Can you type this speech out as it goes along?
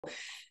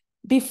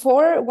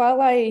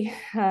while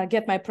I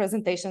get my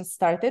presentation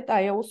started,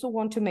 I also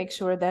want to make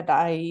sure that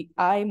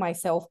I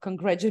myself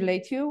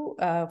congratulate you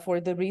for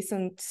the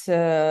recent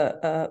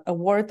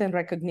award and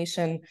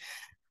recognition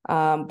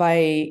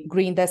by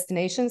Green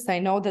Destinations. I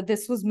know that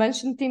this was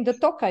mentioned in the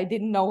talk. I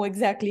didn't know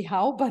exactly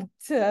how,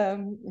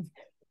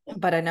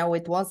 but I know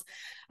it was.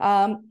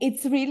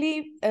 It's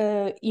really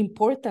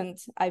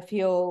important, I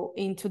feel,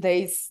 in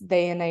today's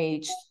day and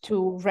age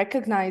to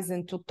recognize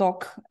and to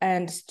talk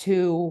and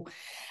to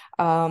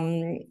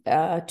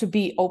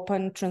be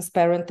open,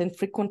 transparent, and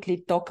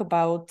frequently talk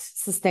about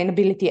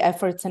sustainability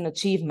efforts and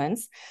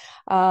achievements,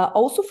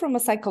 also from a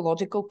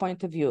psychological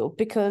point of view,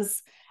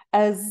 because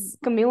as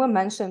Camilla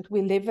mentioned,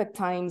 we live at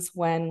times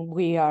when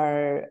we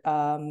are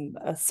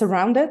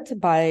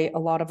surrounded by a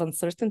lot of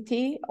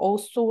uncertainty.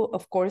 Also,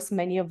 of course,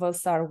 many of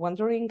us are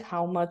wondering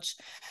how much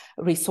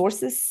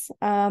resources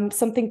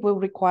something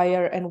will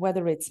require and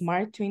whether it's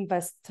smart to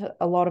invest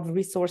a lot of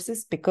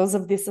resources because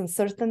of this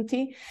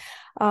uncertainty.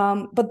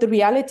 But the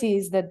reality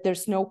is that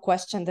there's no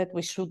question that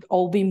we should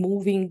all be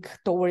moving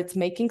towards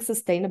making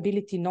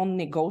sustainability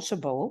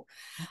non-negotiable.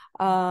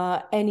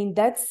 And in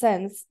that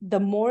sense,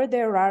 the more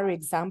there are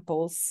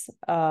examples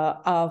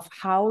of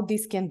how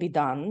this can be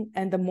done,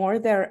 and the more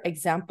there are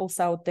examples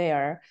out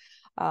there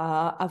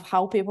of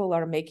how people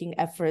are making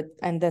effort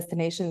and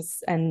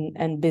destinations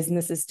and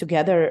businesses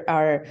together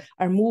are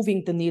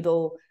moving the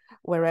needle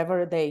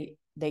wherever they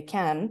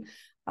can,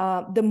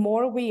 the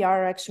more we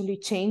are actually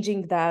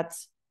changing that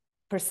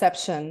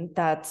perception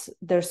that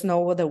there's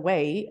no other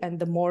way, and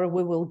the more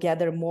we will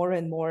gather more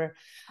and more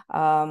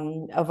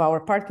of our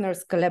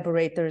partners,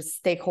 collaborators,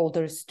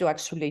 stakeholders to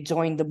actually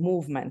join the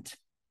movement.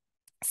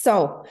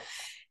 So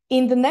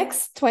in the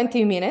next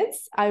 20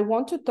 minutes, I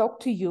want to talk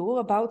to you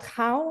about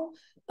how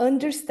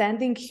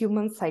understanding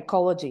human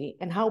psychology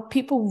and how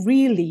people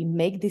really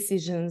make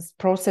decisions,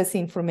 process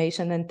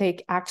information, and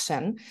take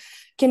action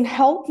can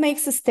help make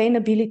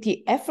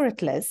sustainability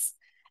effortless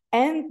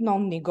and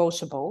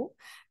non-negotiable,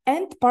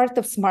 and part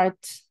of smart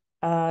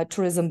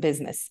tourism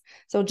business.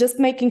 So just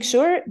making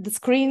sure the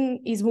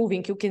screen is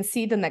moving. You can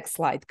see the next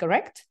slide,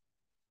 correct?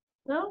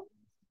 No.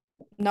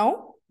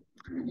 No?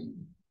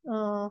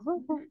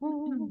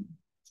 Can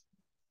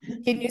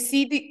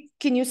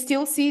you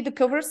still see the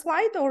cover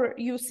slide, or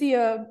you see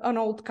an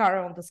old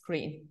car on the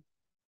screen?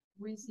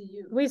 We see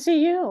you. We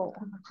see you.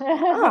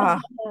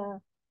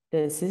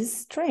 This is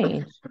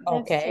strange.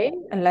 Okay,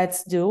 and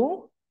let's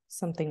do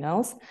something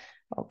else.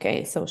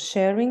 Okay, so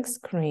sharing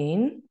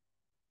screen.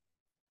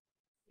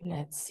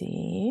 Let's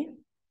see.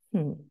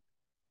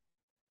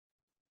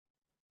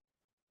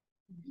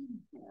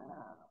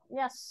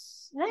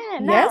 Yes.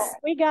 Now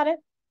we got it.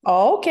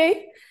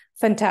 Okay,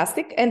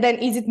 fantastic. And then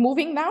is it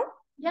moving now?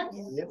 Yes.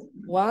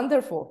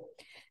 Wonderful.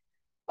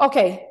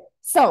 Okay,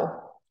 so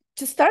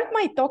to start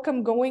my talk,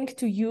 I'm going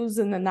to use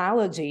an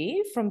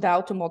analogy from the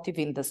automotive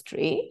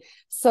industry.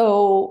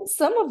 So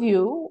some of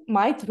you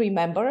might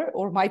remember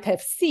or might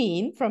have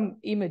seen from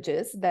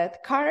images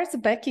that cars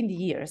back in the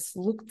years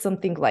looked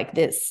something like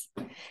this.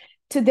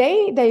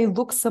 Today, they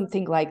look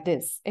something like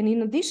this. And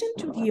in addition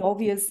to the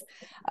obvious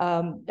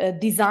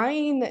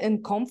design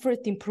and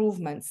comfort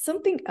improvements,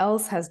 something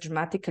else has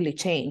dramatically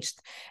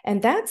changed.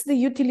 And that's the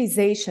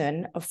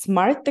utilization of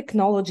smart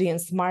technology and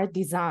smart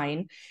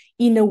design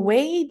in a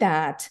way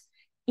that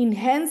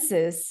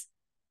enhances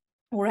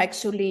or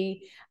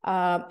actually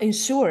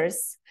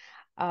ensures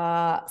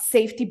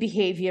safety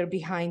behavior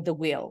behind the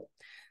wheel.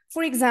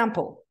 For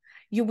example,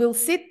 you will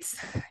sit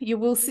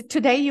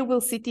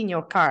in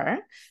your car,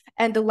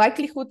 and the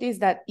likelihood is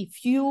that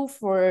if you,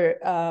 for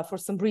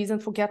some reason,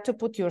 forget to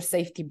put your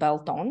safety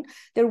belt on,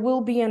 there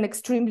will be an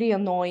extremely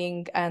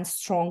annoying and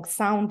strong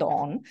sound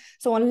on.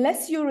 So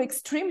unless you're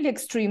extremely,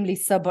 extremely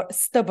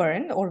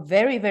stubborn or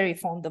very, very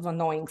fond of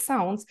annoying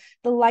sounds,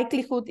 the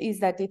likelihood is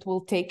that it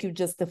will take you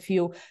just a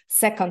few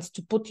seconds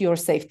to put your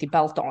safety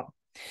belt on.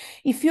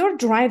 If you're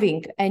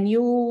driving and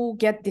you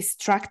get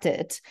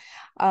distracted,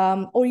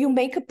 or you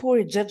make a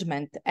poor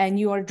judgment and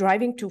you are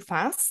driving too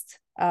fast,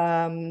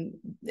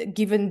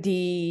 given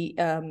the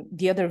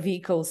other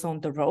vehicles on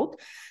the road,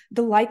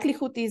 the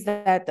likelihood is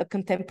that a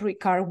contemporary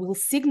car will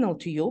signal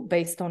to you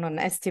based on an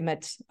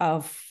estimate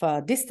of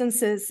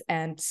distances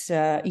and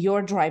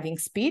your driving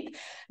speed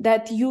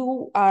that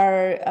you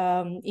are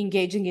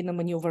engaging in a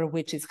maneuver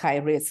which is high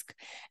risk.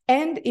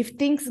 And if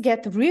things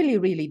get really,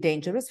 really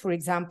dangerous, for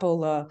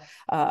example,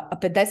 a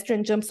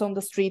pedestrian jumps on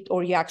the street,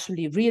 or you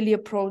actually really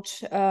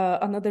approach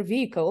another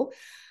vehicle,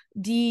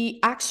 the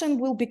action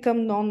will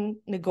become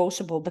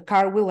non-negotiable. The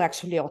car will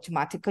actually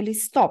automatically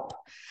stop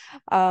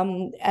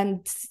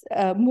and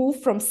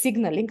move from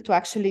signaling to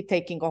actually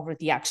taking over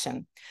the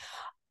action.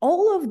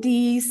 All of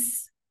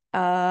these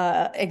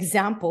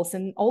examples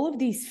and all of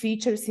these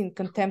features in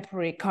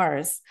contemporary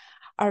cars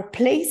are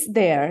placed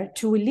there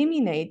to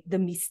eliminate the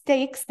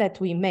mistakes that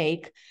we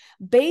make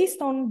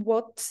based on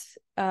what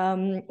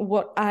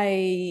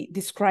I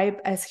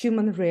describe as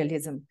human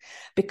realism.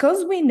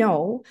 Because we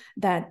know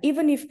that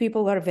even if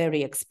people are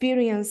very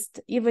experienced,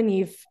 even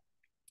if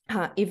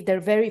if they're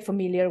very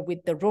familiar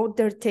with the road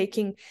they're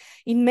taking.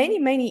 In many,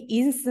 many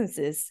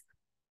instances,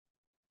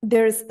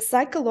 there's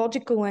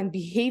psychological and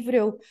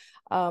behavioral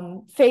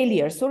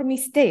failures or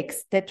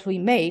mistakes that we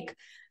make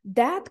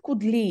that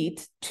could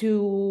lead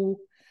to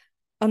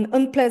an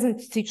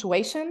unpleasant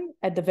situation,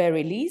 at the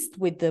very least,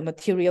 with the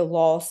material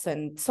loss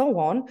and so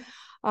on,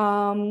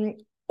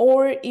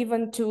 or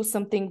even to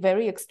something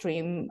very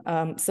extreme,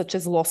 such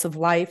as loss of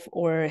life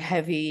or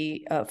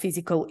heavy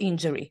physical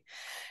injury.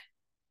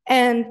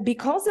 And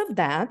because of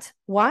that,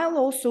 while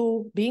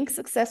also being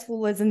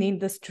successful as an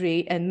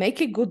industry and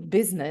making good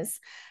business,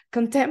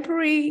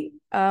 contemporary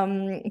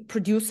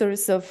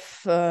producers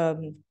of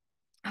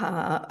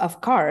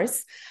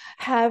cars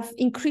have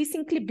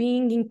increasingly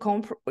been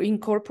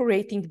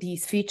incorporating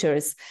these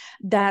features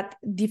that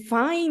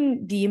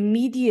define the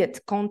immediate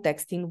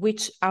context in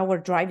which our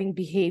driving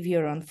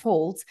behavior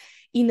unfolds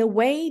in a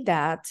way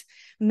that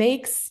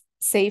makes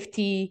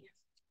safety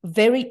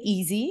very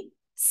easy,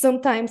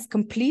 sometimes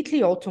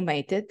completely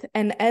automated,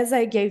 and as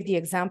I gave the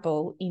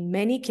example, in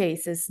many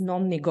cases,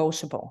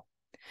 non-negotiable.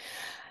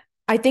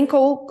 I think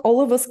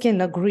all of us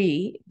can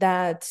agree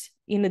that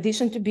in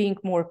addition to being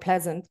more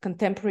pleasant,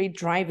 contemporary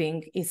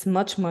driving is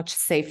much, much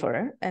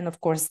safer. And of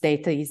course,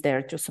 data is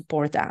there to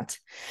support that.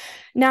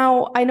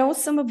 Now, I know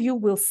some of you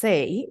will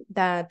say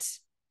that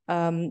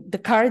the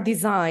car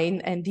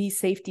design and these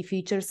safety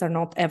features are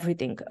not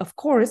everything. Of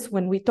course,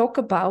 when we talk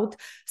about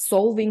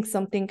solving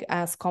something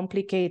as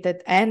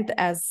complicated and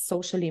as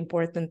socially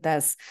important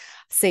as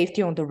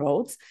safety on the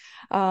roads,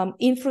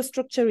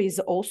 infrastructure is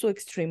also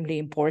extremely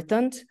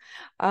important.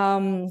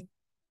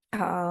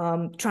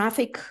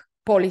 Traffic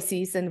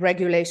policies and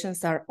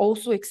regulations are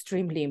also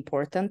extremely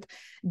important.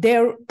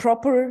 Their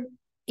proper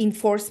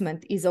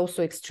enforcement is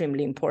also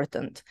extremely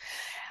important.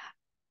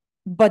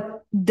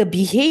 But the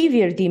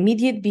behavior, the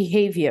immediate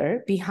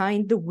behavior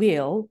behind the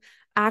wheel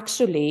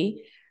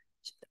actually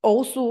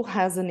also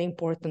has an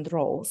important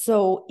role.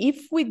 So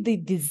if with the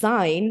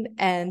design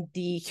and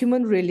the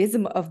human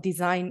realism of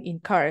design in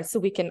cars, so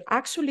we can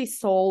actually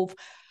solve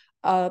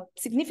a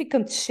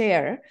significant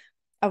share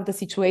of the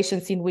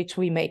situations in which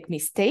we make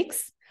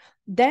mistakes,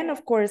 then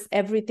of course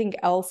everything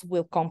else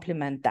will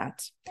complement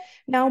that.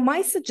 Now,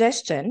 my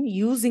suggestion,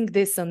 using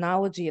this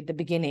analogy at the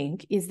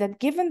beginning, is that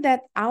given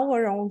that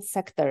our own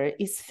sector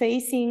is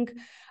facing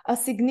a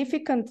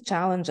significant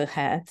challenge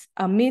ahead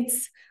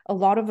amidst a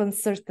lot of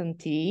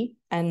uncertainty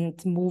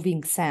and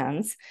moving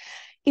sands,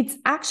 it's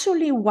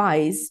actually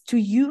wise to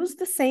use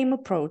the same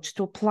approach,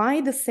 to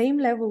apply the same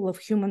level of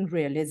human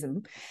realism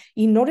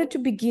in order to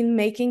begin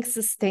making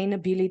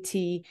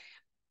sustainability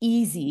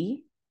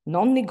easy,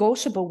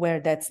 non-negotiable where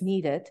that's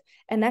needed,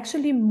 and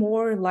actually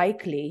more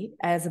likely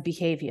as a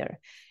behavior.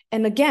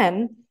 And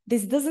again,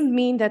 this doesn't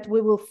mean that we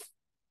will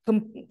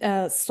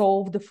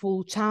solve the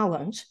full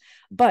challenge,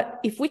 but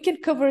if we can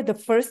cover the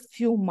first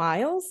few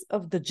miles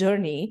of the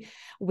journey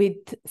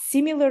with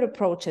similar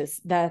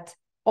approaches that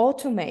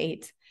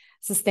automate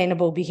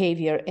sustainable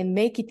behavior and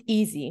make it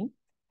easy,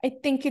 I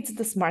think it's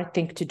the smart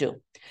thing to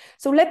do.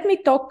 So let me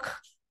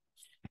talk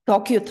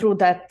you through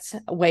that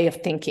way of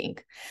thinking.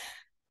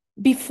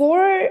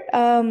 Before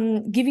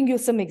giving you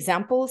some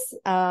examples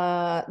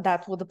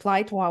that would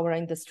apply to our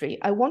industry,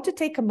 I want to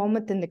take a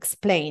moment and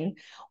explain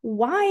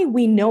why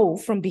we know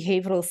from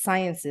behavioral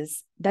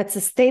sciences that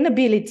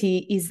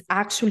sustainability is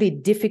actually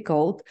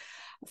difficult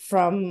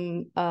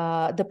from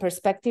the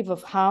perspective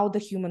of how the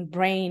human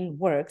brain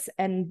works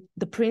and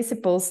the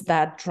principles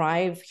that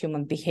drive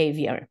human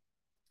behavior.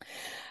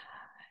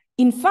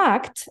 In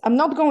fact, I'm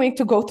not going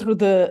to go through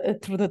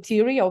the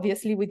theory.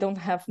 Obviously, we don't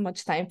have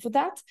much time for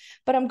that.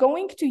 But I'm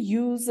going to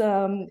use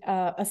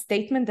a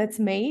statement that's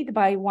made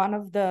by one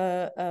of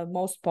the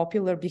most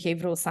popular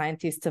behavioral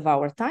scientists of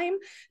our time,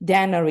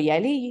 Dan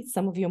Ariely.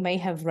 Some of you may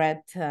have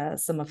read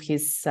some of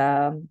his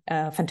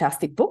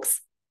fantastic books.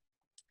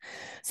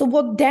 So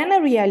what Dan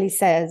Ariely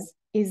says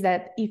is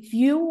that if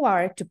you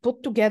are to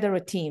put together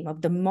a team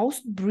of the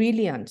most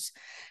brilliant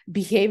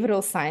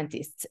behavioral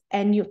scientists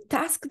and you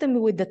task them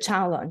with the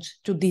challenge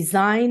to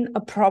design a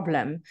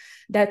problem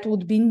that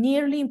would be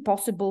nearly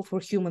impossible for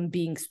human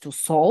beings to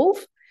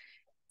solve,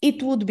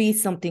 it would be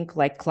something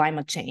like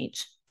climate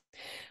change.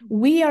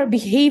 We are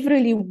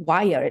behaviorally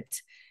wired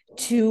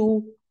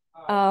to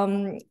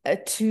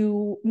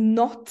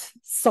not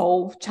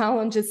solve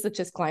challenges such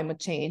as climate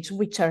change,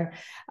 which are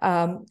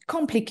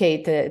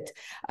complicated,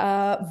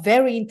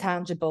 very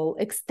intangible,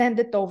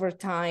 extended over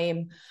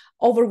time,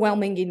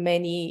 overwhelming in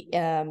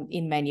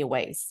many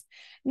ways.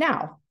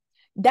 Now,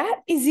 that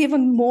is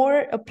even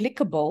more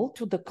applicable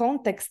to the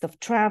context of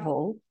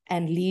travel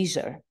and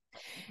leisure.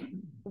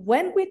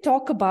 When we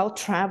talk about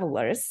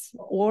travelers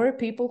or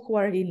people who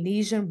are in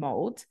leisure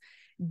mode,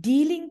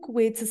 dealing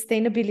with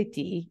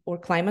sustainability or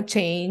climate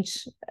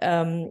change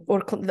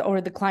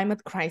or the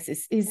climate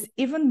crisis is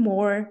even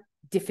more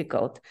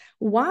difficult.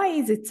 Why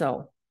is it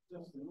so?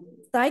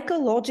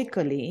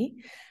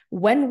 Psychologically,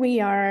 when we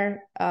are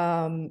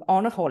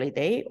on a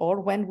holiday or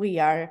when we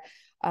are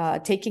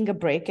taking a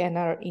break and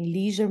are in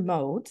leisure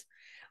mode,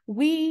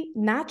 we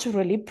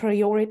naturally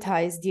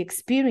prioritize the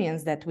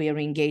experience that we are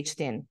engaged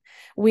in.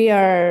 We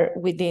are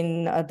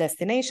within a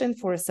destination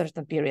for a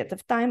certain period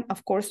of time.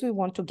 Of course, we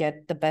want to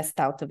get the best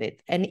out of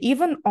it. And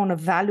even on a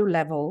value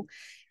level,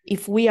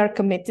 if we are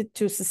committed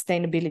to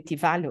sustainability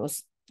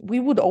values, we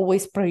would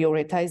always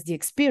prioritize the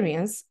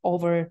experience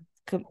over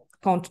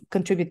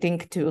contributing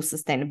to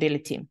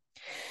sustainability.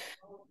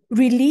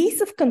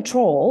 Release of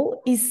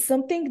control is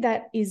something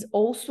that is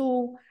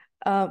also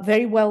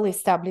very well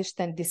established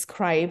and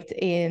described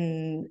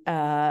in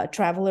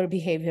traveler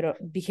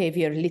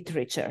behavior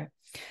literature.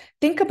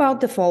 Think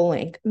about the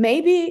following.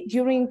 Maybe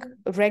during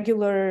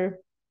regular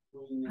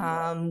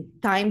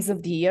times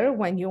of the year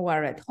when you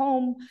are at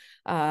home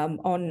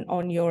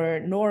on your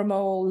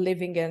normal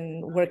living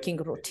and working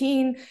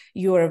routine,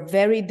 you are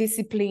very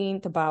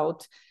disciplined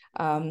about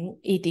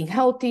eating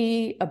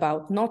healthy,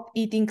 about not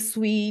eating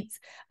sweets,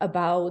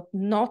 about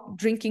not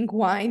drinking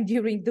wine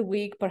during the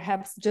week,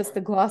 perhaps just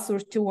a glass or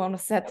two on a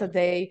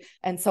Saturday,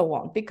 and so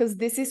on, because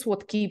this is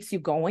what keeps you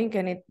going,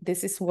 and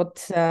this is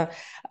what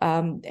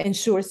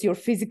ensures your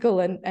physical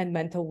and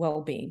mental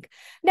well-being.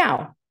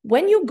 Now,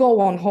 when you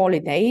go on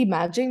holiday,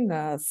 imagine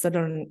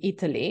southern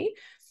Italy,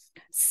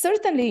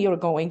 certainly you're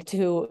going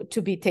to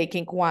be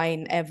taking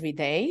wine every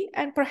day,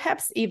 and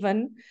perhaps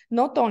even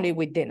not only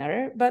with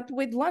dinner, but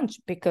with lunch,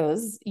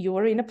 because you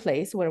are in a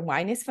place where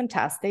wine is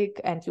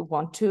fantastic and you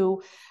want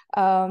to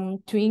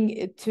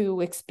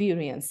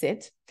experience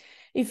it.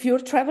 If you're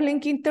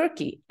traveling in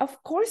Turkey,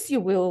 of course you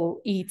will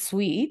eat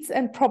sweets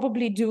and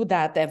probably do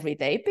that every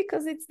day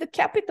because it's the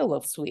capital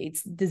of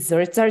sweets.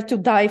 Desserts are to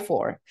die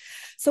for.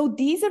 So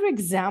these are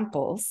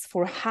examples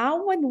for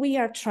how when we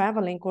are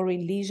traveling or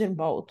in leisure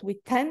mode, we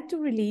tend to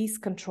release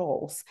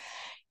controls.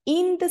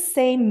 In the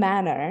same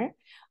manner,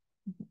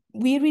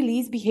 we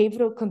release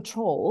behavioral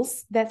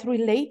controls that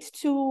relate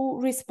to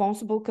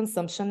responsible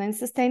consumption and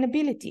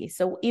sustainability.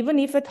 So even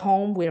if at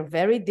home we're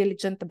very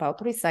diligent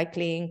about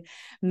recycling,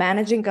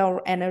 managing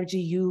our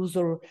energy use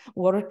or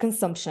water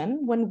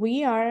consumption, when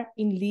we are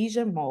in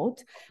leisure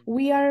mode,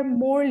 we are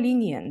more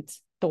lenient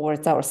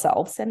towards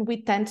ourselves, and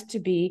we tend to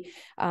be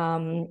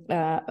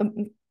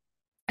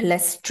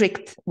less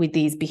strict with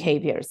these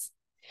behaviors.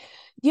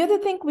 The other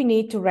thing we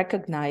need to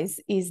recognize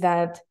is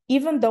that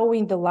even though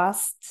in the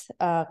last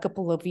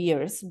couple of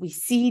years, we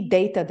see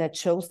data that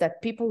shows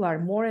that people are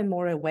more and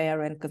more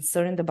aware and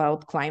concerned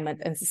about climate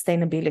and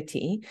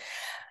sustainability,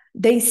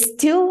 they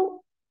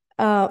still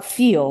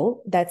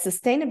feel that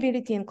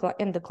sustainability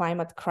and the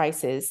climate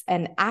crisis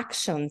and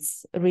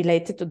actions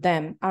related to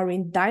them are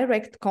in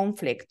direct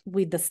conflict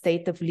with the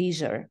state of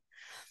leisure.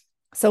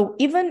 So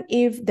even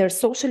if they're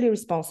socially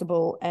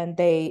responsible and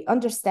they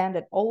understand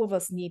that all of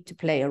us need to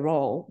play a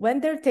role,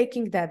 when they're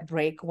taking that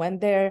break, when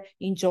they're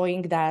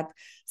enjoying that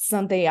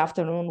Sunday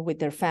afternoon with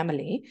their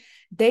family,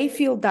 they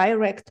feel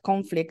direct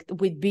conflict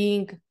with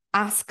being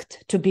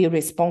asked to be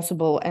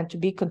responsible and to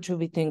be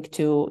contributing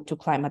to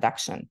climate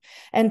action.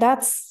 And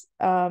that's,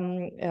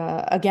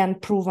 again,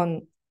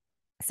 proven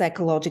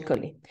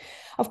psychologically.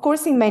 Of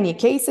course, in many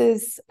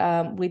cases,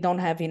 we don't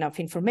have enough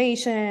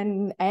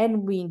information,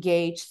 and we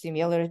engage,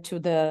 similar to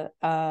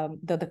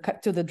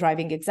the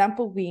driving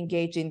example, we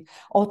engage in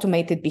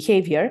automated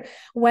behavior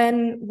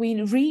when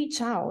we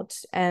reach out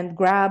and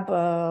grab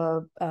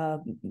a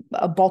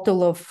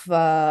bottle of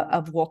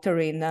water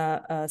in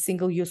a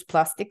single-use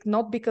plastic,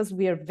 not because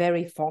we are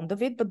very fond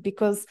of it, but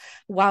because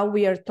while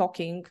we are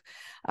talking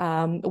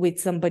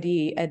with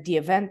somebody at the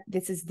event,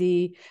 this is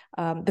the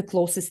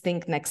closest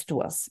thing next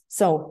to us.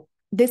 So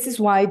this is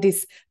why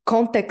this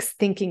context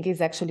thinking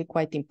is actually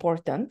quite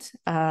important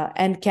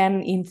and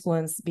can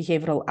influence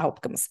behavioral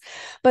outcomes.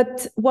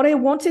 But what I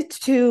wanted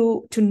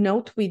to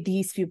note with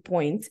these few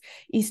points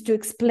is to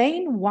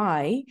explain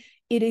why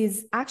it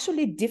is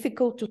actually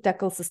difficult to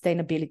tackle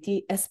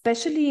sustainability,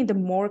 especially in the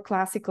more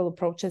classical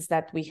approaches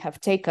that we have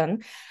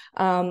taken,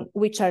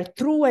 which are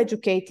through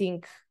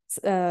educating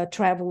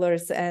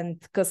travelers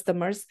and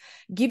customers,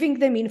 giving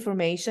them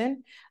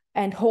information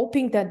and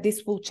hoping that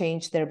this will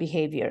change their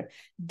behavior.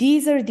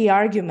 These are the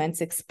arguments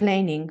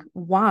explaining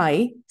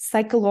why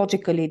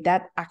psychologically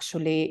that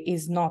actually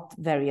is not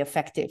very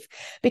effective.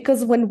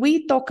 Because when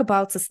we talk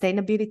about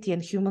sustainability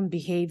and human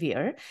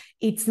behavior,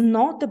 it's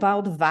not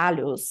about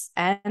values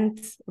and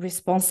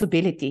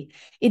responsibility.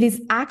 It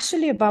is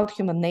actually about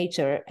human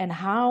nature and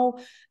how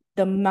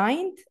the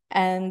mind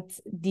and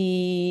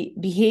the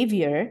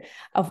behavior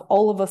of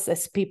all of us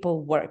as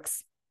people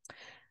works.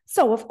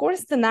 So, of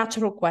course, the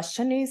natural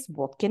question is,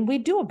 what can we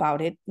do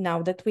about it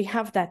now that we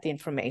have that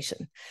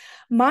information?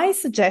 My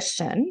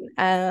suggestion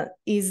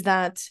is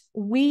that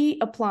we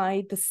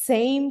apply the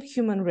same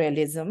human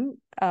realism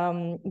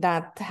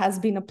that has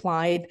been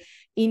applied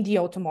in the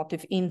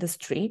automotive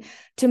industry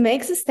to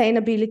make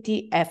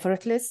sustainability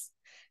effortless,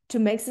 to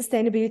make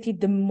sustainability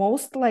the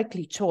most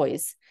likely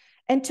choice,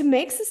 and to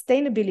make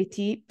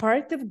sustainability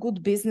part of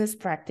good business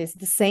practice,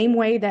 the same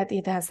way that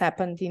it has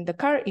happened in the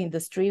car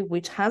industry,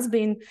 which has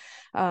been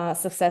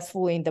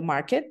successful in the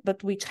market,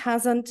 but which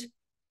hasn't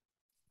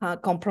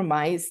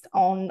compromised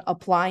on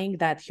applying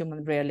that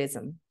human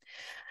realism.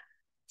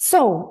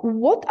 So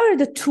what are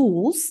the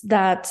tools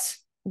that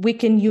we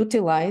can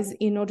utilize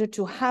in order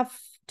to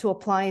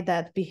apply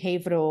that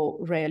behavioral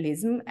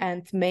realism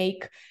and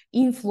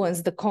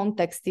influence the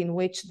context in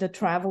which the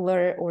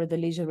traveler or the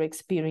leisure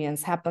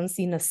experience happens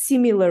in a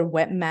similar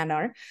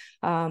manner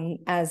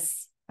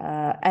as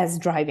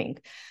driving?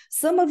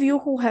 Some of you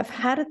who have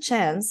had a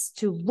chance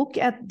to look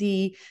at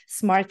the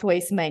Smart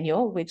Waste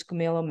manual, which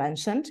Camilo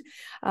mentioned,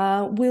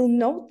 will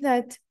note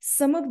that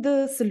some of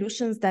the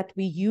solutions that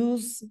we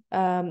use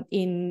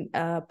in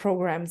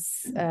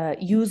programs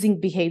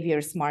using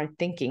behavior smart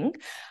thinking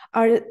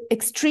are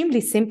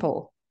extremely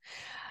simple.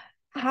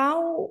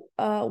 How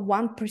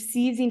one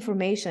perceives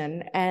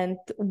information and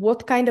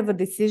what kind of a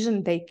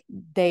decision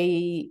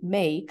they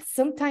make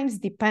sometimes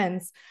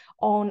depends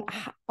on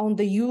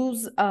the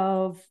use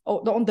of,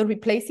 on the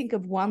replacing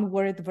of one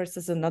word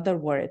versus another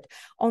word,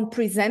 on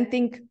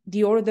presenting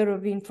the order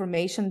of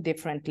information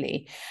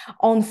differently,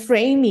 on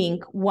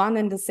framing one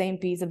and the same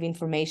piece of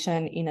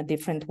information in a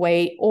different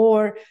way,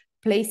 or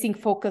placing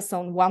focus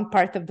on one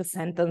part of the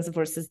sentence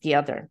versus the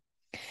other.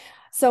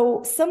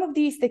 So some of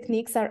these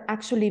techniques are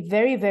actually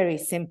very, very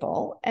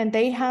simple, and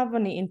they have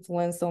an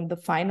influence on the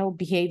final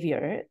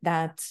behavior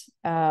that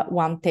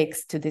one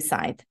takes to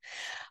decide.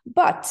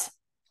 But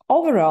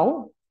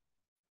overall,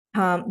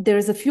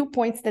 there's a few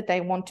points that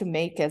I want to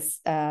make as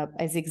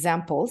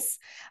examples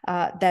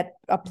that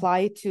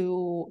apply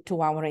to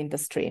our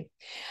industry.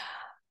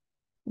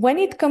 When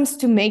it comes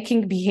to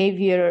making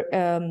behavior,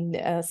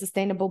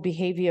 sustainable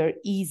behavior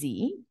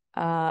easy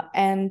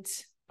and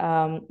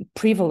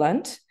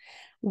prevalent,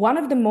 one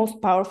of the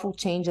most powerful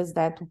changes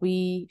that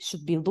we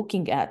should be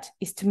looking at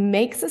is to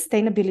make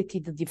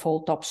sustainability the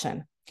default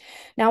option.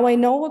 Now, I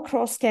know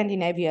across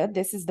Scandinavia,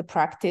 this is the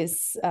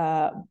practice,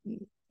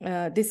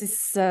 this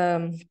is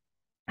the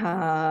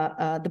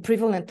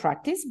prevalent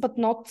practice, but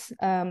not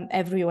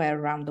everywhere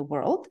around the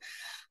world.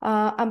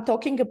 I'm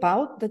talking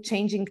about the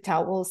changing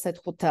towels at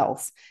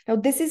hotels. Now,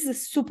 this is a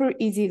super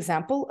easy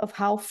example of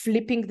how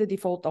flipping the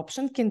default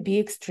option can be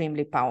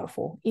extremely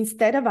powerful.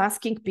 Instead of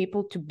asking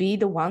people to be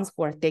the ones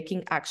who are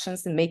taking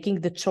actions and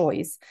making the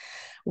choice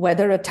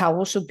whether a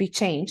towel should be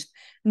changed,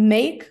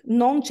 make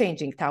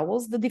non-changing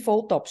towels the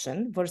default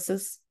option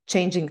versus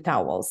changing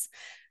towels.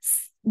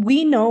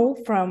 We know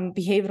from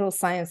behavioral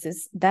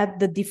sciences that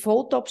the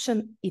default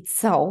option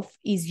itself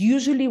is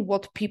usually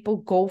what people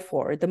go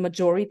for, the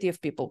majority of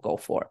people go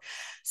for.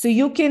 So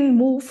you can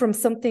move from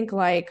something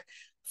like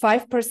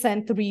 5%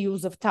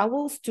 reuse of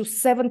towels to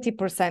 70%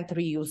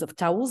 reuse of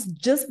towels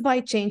just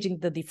by changing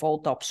the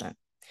default option.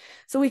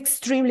 So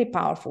extremely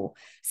powerful.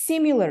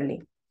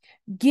 Similarly,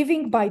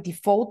 giving by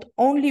default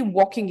only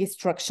walking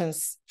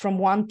instructions from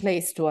one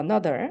place to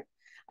another,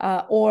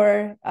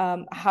 or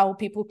how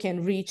people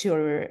can reach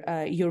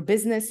your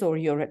business or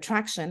your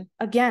attraction,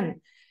 again,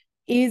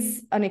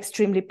 is an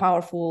extremely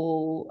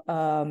powerful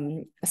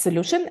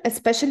solution,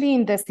 especially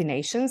in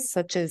destinations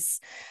such as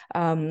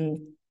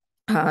in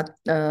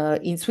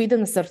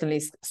Sweden,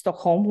 certainly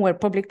Stockholm, where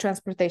public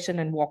transportation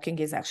and walking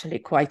is actually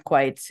quite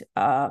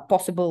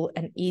possible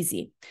and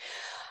easy.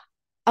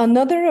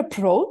 Another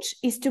approach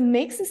is to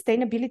make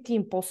sustainability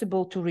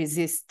impossible to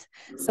resist.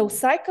 So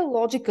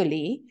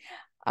psychologically,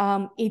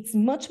 it's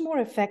much more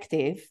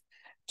effective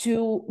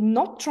to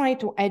not try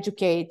to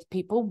educate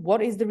people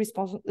what is the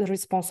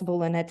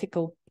responsible and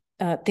ethical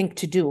thing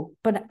to do,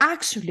 but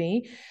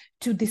actually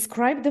to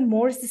describe the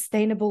more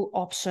sustainable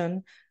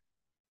option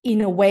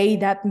in a way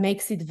that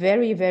makes it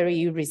very,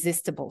 very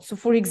resistible. So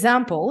for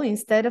example,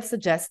 instead of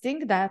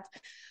suggesting that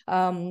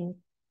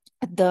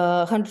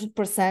the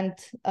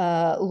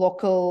 100%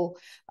 local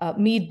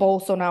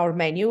meatballs on our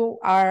menu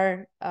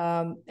are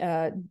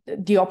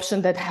the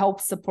option that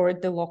helps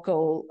support the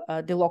local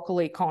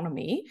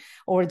economy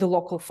or the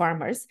local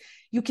farmers,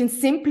 you can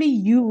simply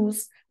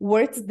use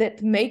words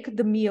that make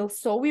the meal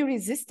so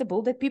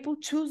irresistible that people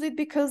choose it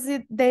because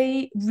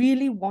they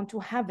really want to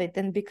have it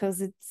and because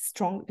it's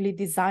strongly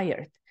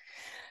desired.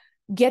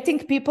 Getting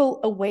people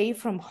away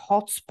from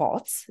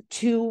hotspots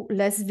to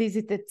less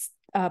visited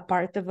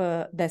part of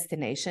a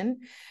destination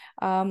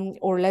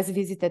or less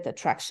visited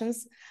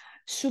attractions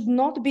should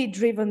not be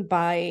driven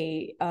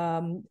by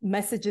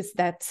messages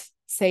that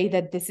say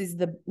that this is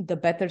the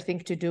better thing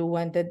to do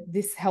and that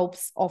this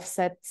helps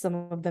offset some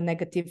of the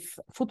negative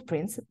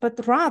footprints, but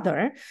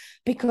rather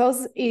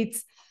because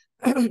it's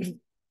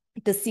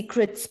the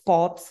secret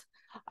spot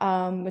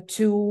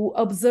to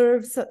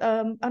observe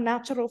a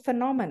natural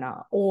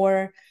phenomena,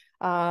 or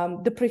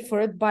the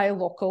preferred by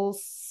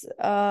locals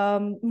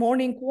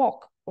morning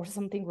walk or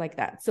something like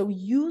that. So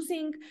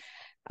using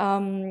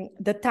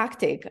the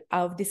tactic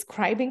of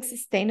describing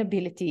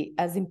sustainability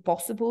as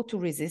impossible to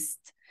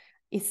resist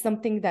is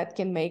something that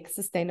can make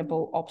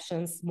sustainable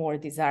options more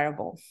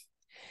desirable.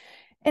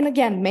 And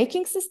again,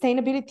 making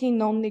sustainability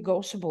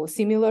non-negotiable,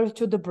 similar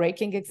to the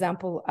braking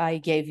example I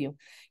gave you.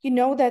 You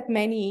know that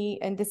many,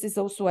 and this is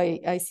also,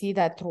 I see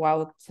that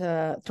throughout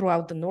the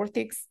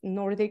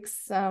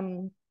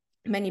Nordics,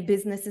 many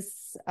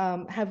businesses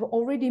have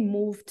already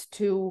moved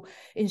to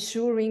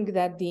ensuring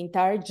that the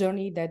entire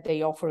journey that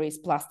they offer is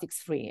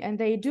plastics free. And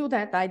they do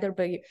that either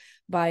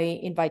by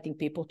inviting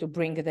people to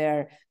bring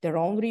their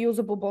own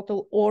reusable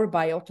bottle, or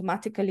by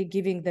automatically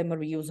giving them a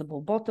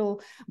reusable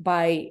bottle,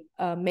 by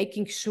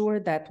making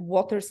sure that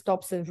water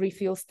stops and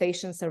refill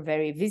stations are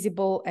very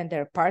visible and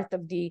they're part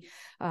of the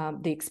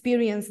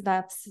experience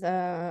that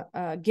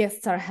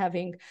guests are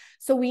having.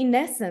 So in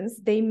essence,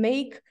 they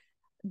make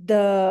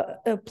the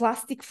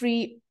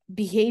plastic-free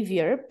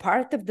behavior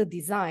part of the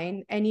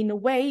design, and in a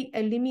way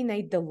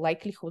eliminate the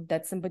likelihood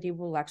that somebody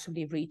will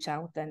actually reach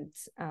out and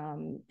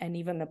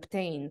even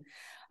obtain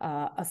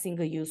a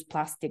single-use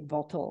plastic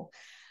bottle.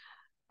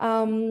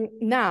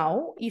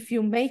 Now, if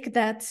you make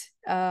that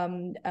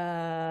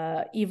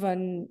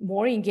even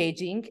more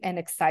engaging and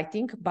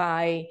exciting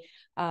by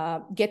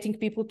getting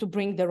people to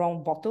bring their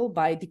own bottle,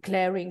 by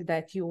declaring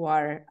that you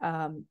are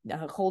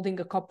holding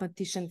a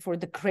competition for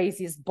the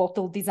craziest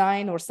bottle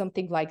design or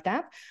something like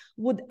that,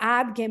 would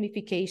add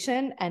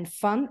gamification and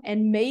fun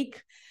and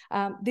make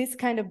this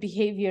kind of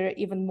behavior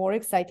even more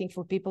exciting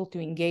for people to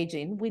engage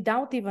in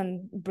without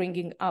even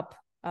bringing up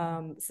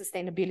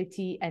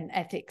sustainability and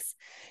ethics.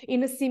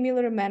 In a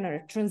similar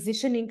manner,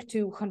 transitioning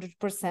to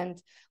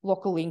 100%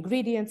 local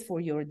ingredients for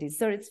your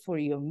desserts, for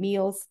your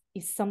meals,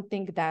 is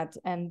something that,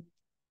 and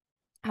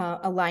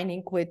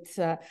aligning with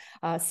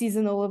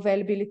seasonal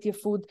availability of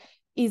food,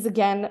 is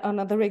again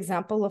another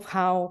example of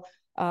how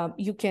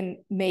you can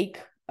make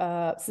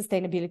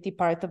sustainability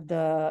part of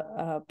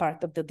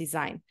the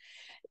design.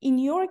 In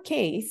your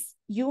case,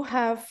 you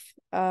have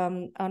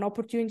an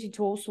opportunity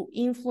to also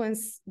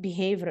influence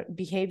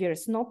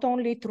behaviors, not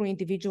only through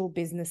individual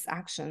business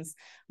actions,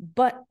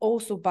 but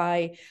also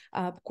by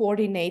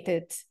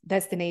coordinated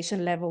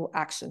destination level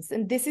actions.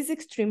 And this is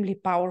extremely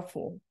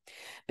powerful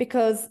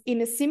because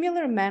in a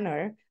similar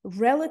manner,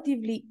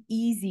 relatively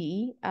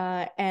easy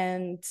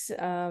and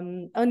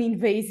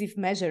uninvasive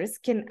measures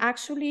can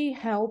actually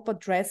help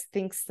address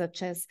things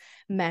such as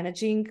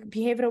managing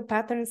behavioral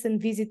patterns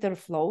and visitor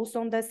flows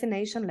on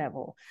destination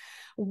level,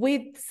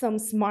 with some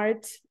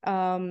smart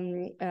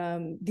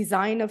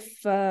design of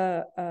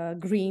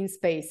green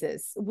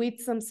spaces, with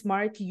some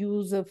smart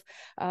use of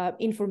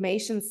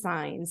information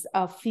signs,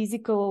 of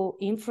physical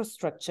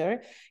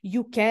infrastructure.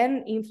 You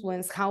can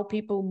influence how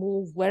people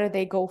move, where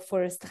they go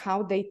first,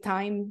 how they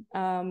time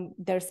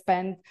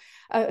spend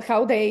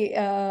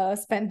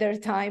their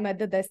time at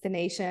the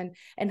destination,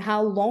 and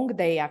how long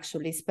they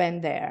actually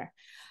spend there.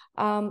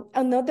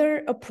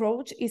 Another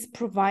approach is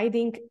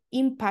providing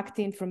impact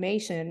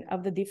information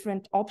of the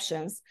different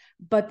options,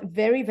 but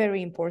very,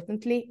 very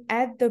importantly,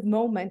 at the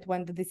moment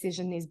when the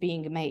decision is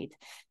being made.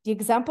 The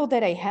example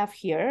that I have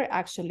here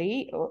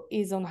actually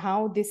is on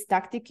how this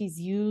tactic is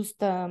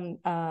used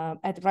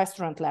at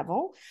restaurant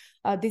level.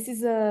 This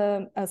is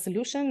a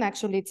solution.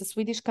 Actually, it's a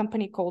Swedish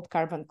company called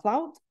Carbon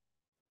Cloud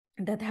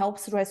that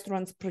helps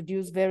restaurants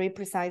produce very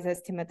precise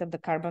estimate of the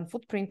carbon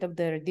footprint of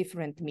their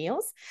different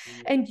meals,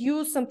 and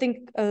use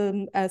something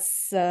as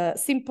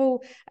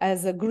simple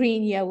as a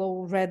green,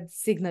 yellow, red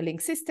signaling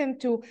system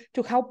to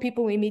help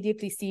people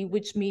immediately see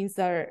which meals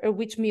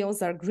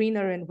are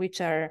greener and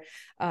which are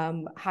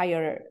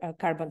higher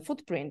carbon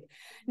footprint.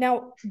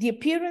 Now, the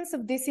appearance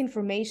of this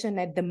information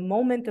at the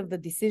moment of the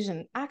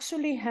decision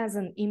actually has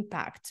an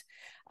impact.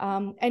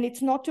 And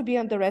it's not to be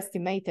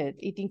underestimated.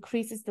 It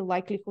increases the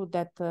likelihood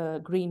that the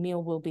green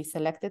meal will be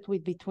selected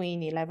with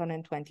between 11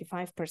 and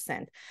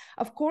 25%.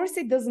 Of course,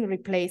 it doesn't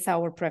replace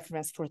our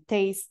preference for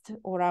taste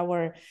or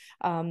our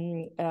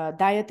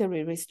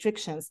dietary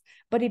restrictions,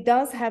 but it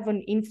does have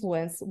an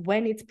influence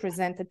when it's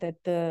presented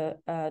at the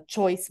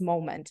choice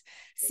moment.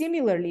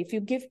 Similarly, if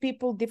you give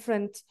people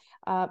different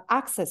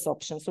access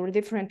options or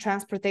different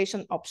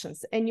transportation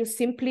options, and you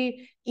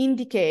simply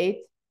indicate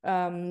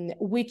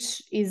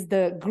which is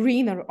the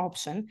greener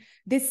option,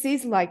 this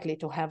is likely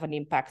to have an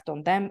impact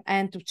on them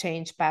and to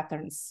change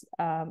patterns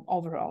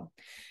overall.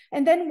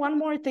 And then one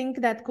more thing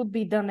that could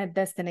be done at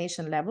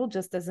destination level,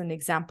 just as an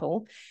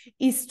example,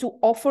 is to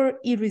offer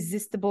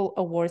irresistible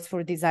awards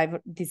for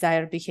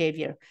desired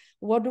behavior.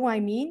 What do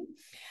I mean?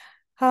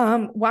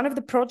 One of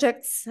the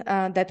projects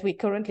that we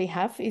currently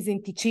have is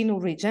in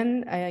Ticino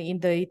region in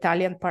the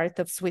Italian part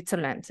of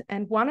Switzerland.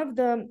 And one of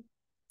the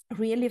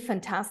really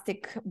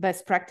fantastic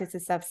best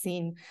practices I've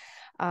seen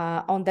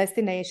on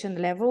destination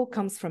level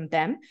comes from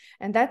them.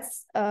 And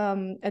that's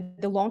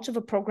the launch of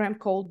a program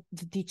called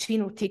the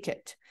Ticino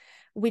Ticket,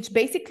 which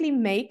basically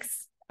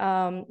makes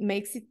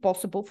it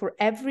possible for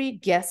every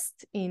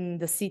guest in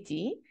the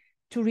city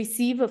to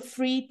receive a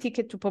free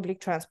ticket to public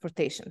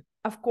transportation.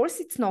 Of course,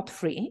 it's not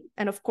free.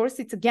 And of course,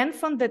 it's again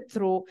funded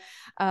through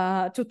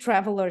to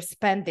traveler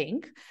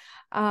spending.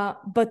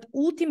 But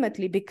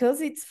ultimately,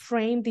 because it's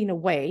framed in a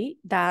way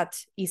that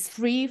is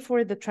free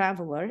for the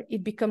traveler,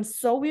 it becomes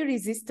so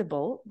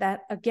irresistible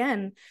that,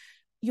 again,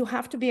 you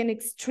have to be an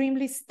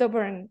extremely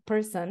stubborn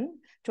person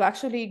to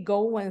actually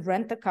go and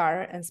rent a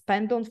car and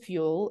spend on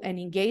fuel and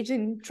engage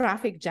in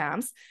traffic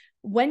jams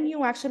when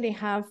you actually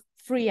have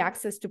free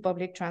access to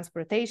public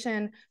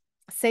transportation,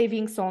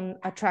 savings on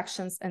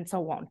attractions, and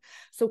so on.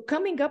 So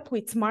coming up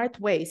with smart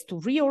ways to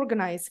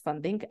reorganize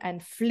funding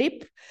and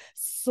flip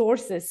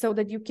sources so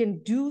that you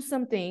can do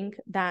something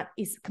that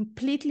is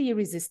completely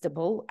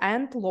irresistible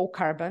and low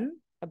carbon,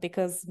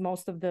 because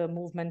most of the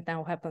movement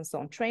now happens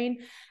on train,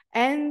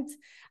 and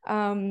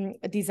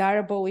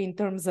desirable in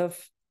terms of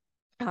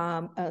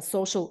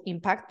social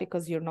impact,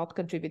 because you're not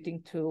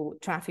contributing to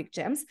traffic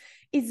jams,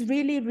 is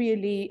really,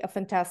 really a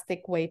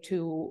fantastic way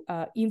to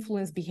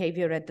influence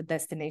behavior at the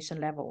destination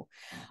level.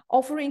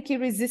 Offering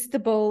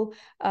irresistible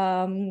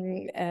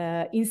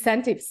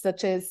incentives,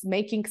 such as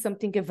making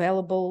something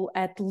available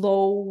at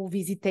low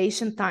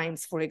visitation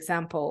times, for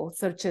example,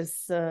 such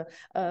as a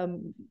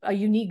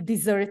unique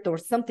dessert or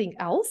something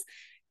else,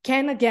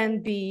 can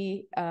again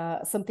be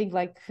something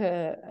like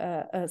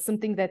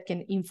something that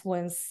can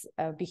influence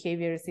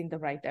behaviors in the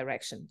right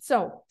direction.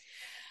 So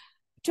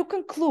to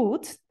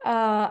conclude,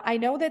 I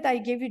know that I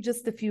gave you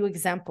just a few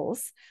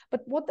examples,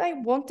 but what I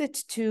wanted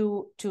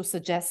to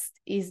suggest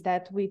is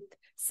that with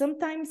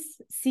sometimes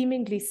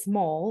seemingly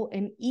small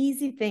and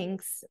easy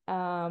things,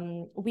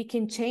 we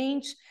can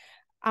change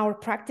our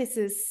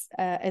practices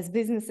as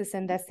businesses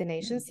and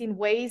destinations in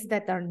ways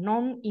that are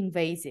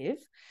non-invasive,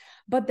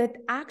 but that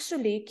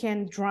actually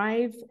can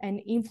drive and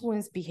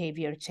influence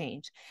behavior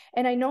change.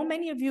 And I know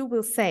many of you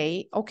will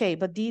say, okay,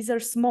 but these are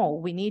small.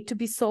 We need to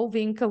be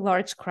solving a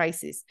large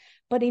crisis.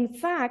 But in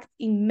fact,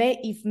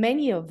 if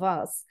many of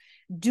us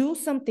do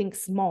something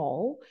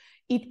small,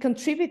 it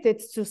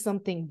contributed to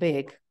something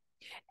big.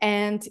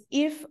 And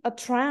if a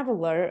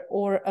traveler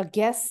or a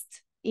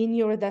guest in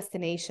your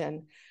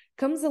destination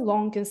comes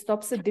along and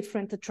stops at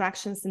different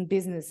attractions and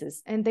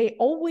businesses, and they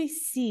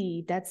always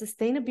see that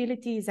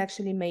sustainability is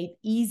actually made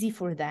easy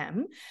for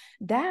them,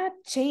 that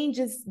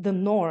changes the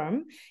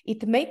norm.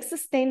 It makes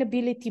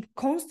sustainability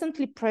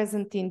constantly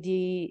present in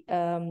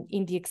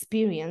the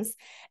experience,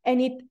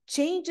 and it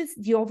changes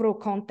the overall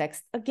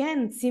context,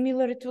 again,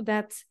 similar to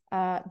that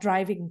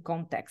driving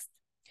context.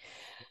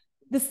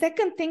 The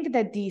second thing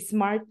that the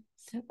smart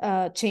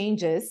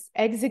changes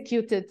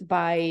executed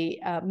by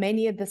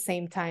many at the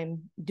same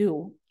time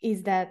do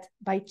is that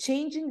by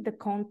changing the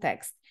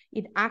context,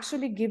 it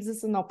actually gives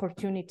us an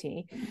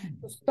opportunity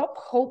to stop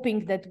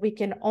hoping that we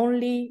can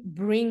only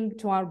bring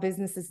to our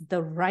businesses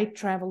the right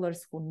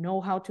travelers who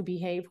know how to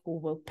behave, who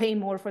will pay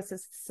more for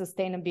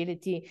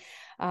sustainability,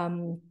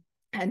 and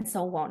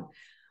so on.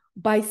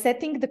 By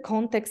setting the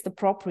context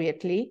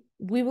appropriately,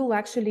 we will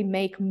actually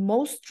make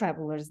most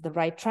travelers the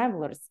right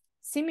travelers,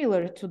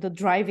 similar to the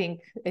driving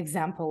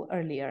example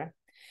earlier.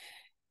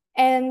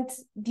 And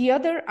the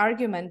other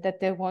argument that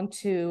I want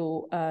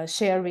to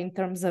share in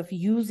terms of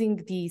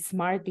using the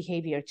smart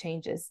behavior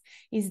changes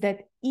is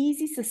that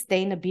easy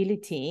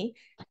sustainability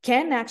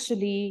can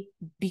actually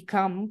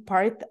become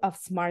part of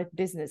smart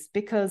business,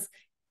 because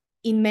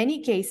in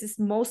many cases,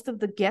 most of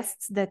the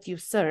guests that you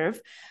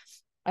serve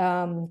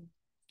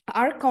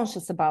are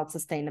conscious about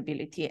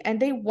sustainability and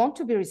they want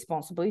to be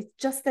responsible. It's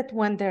just that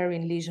when they're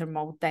in leisure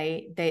mode,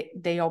 they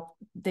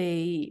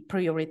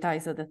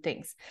prioritize other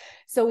things.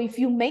 So if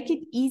you make it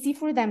easy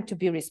for them to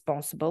be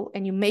responsible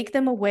and you make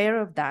them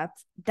aware of that,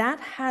 that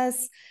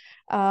has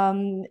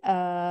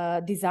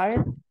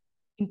desired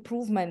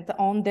improvement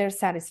on their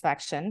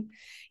satisfaction.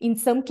 In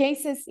some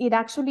cases, it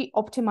actually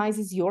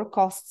optimizes your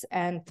costs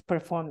and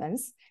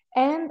performance,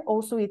 and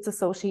also it's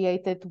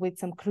associated with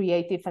some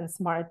creative and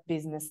smart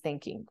business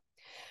thinking.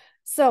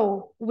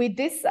 So with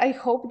this, I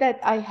hope that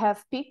I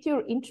have piqued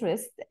your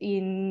interest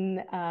in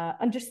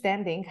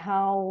understanding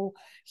how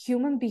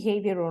human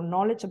behavior or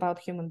knowledge about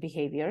human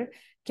behavior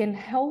can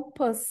help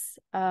us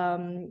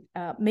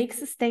make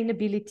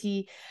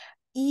sustainability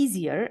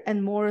easier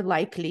and more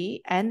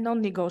likely and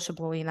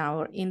non-negotiable in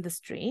our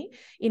industry,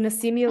 in a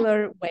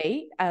similar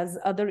way as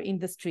other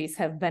industries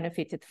have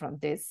benefited from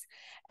this.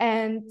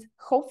 And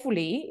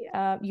hopefully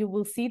you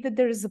will see that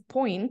there is a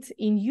point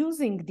in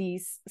using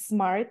these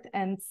smart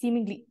and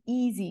seemingly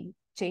easy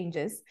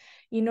changes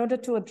in order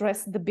to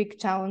address the big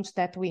challenge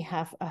that we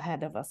have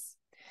ahead of us.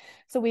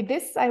 So with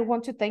this, I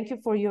want to thank you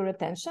for your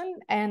attention.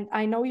 And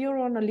I know you're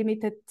on a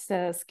limited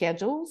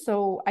schedule,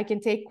 so I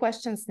can take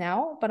questions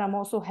now, but I'm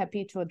also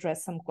happy to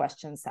address some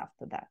questions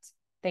after that.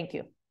 Thank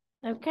you.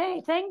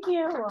 Okay, thank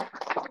you.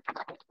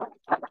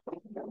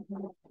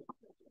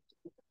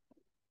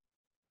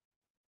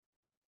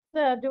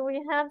 So, do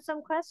we have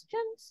some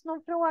questions?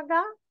 Någon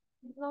fråga?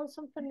 Någon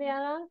som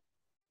funderar?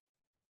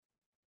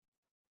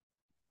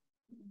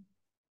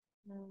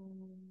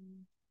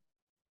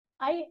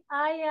 I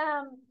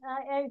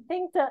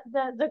think that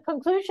the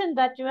conclusion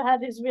that you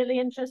had is really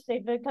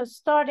interesting, because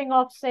starting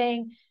off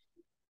saying,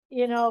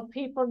 you know,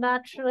 people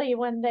naturally,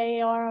 when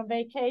they are on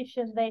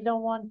vacation, they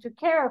don't want to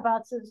care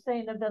about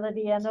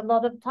sustainability. And a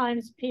lot of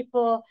times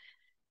people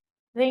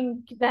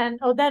think then,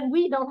 oh, then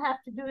we don't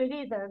have to do it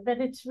either. But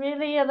it's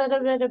really a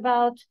little bit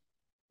about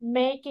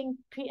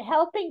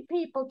helping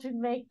people to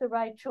make the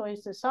right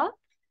choices, huh?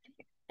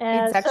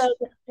 Exactly.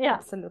 So, yeah.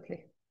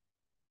 Absolutely.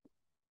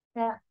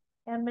 Yeah.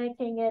 And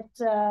making it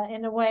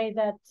in a way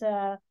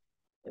that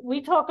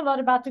we talk a lot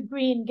about the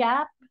green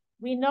gap,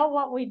 We know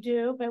what we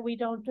do, but we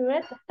don't do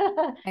it.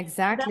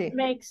 Exactly. That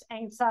makes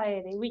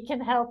anxiety. We can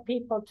help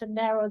people to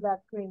narrow that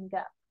green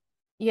gap.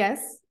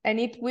 Yes, and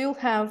it will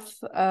have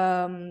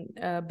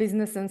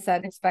business and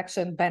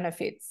satisfaction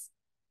benefits.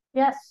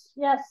 Yes,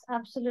 yes,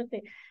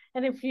 absolutely.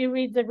 And if you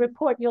read the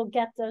report, you'll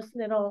get those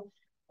little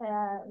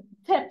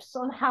tips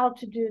on how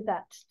to do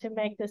that to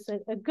make this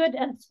a good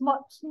and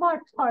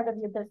smart part of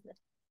your business.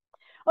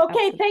 Okay,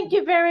 Absolutely. thank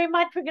you very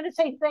much. We're going to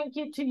say thank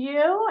you to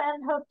you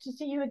and hope to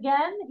see you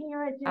again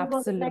here at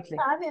Djurgården next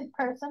time in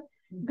person.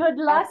 Good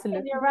luck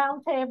in your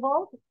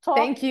roundtable talk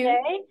Thank you.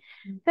 today.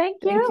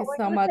 Thank you. Thank you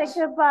so much.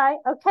 Say goodbye.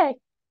 Okay.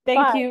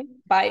 Thank you.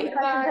 Bye.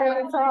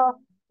 Bye.